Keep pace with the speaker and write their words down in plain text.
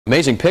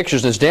Amazing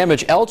pictures. There's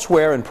damage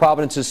elsewhere in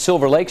Providence's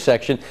Silver Lake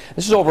section.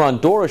 This is over on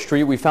Dora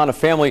Street. We found a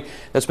family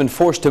that's been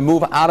forced to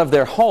move out of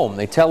their home.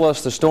 They tell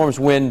us the storm's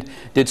wind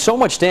did so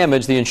much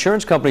damage, the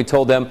insurance company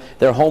told them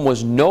their home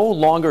was no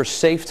longer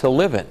safe to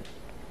live in.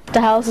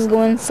 The house is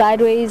going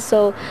sideways,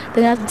 so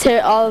they're going to have to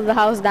tear all of the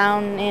house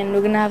down, and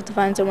we're going to have to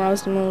find somewhere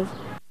else to move.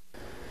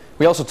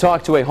 We also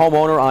talked to a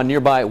homeowner on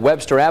nearby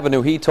Webster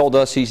Avenue. He told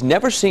us he's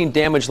never seen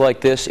damage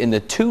like this in the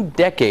 2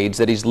 decades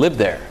that he's lived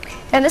there.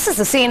 And this is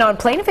the scene on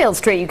Plainfield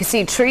Street. You can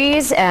see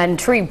trees and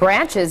tree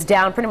branches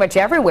down pretty much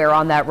everywhere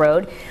on that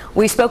road.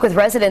 We spoke with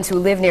residents who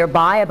live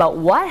nearby about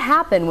what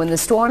happened when the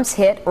storms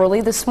hit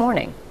early this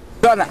morning.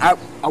 I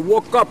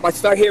woke up, I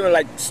started hearing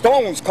like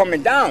stones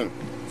coming down.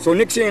 So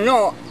next thing you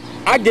know,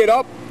 I get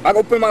up, I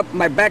open up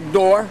my back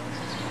door,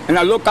 and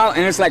I look out,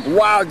 and it's like,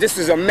 wow, this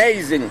is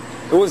amazing.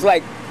 It was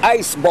like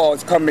ice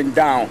balls coming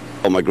down.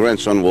 Well, my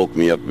grandson woke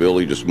me up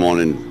early this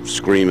morning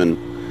screaming.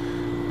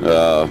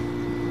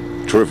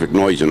 Terrific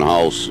noise in the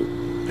house.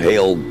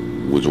 Hail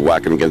was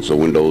whacking against the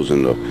windows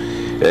and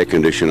the air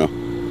conditioner.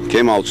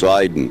 Came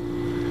outside,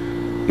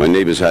 and my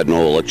neighbors had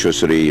no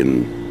electricity,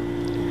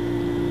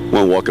 and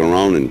went walking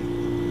around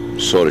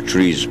and saw the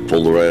trees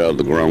pulled right out of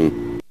the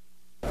ground.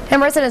 And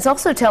residents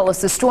also tell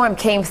us the storm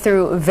came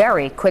through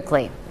very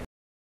quickly.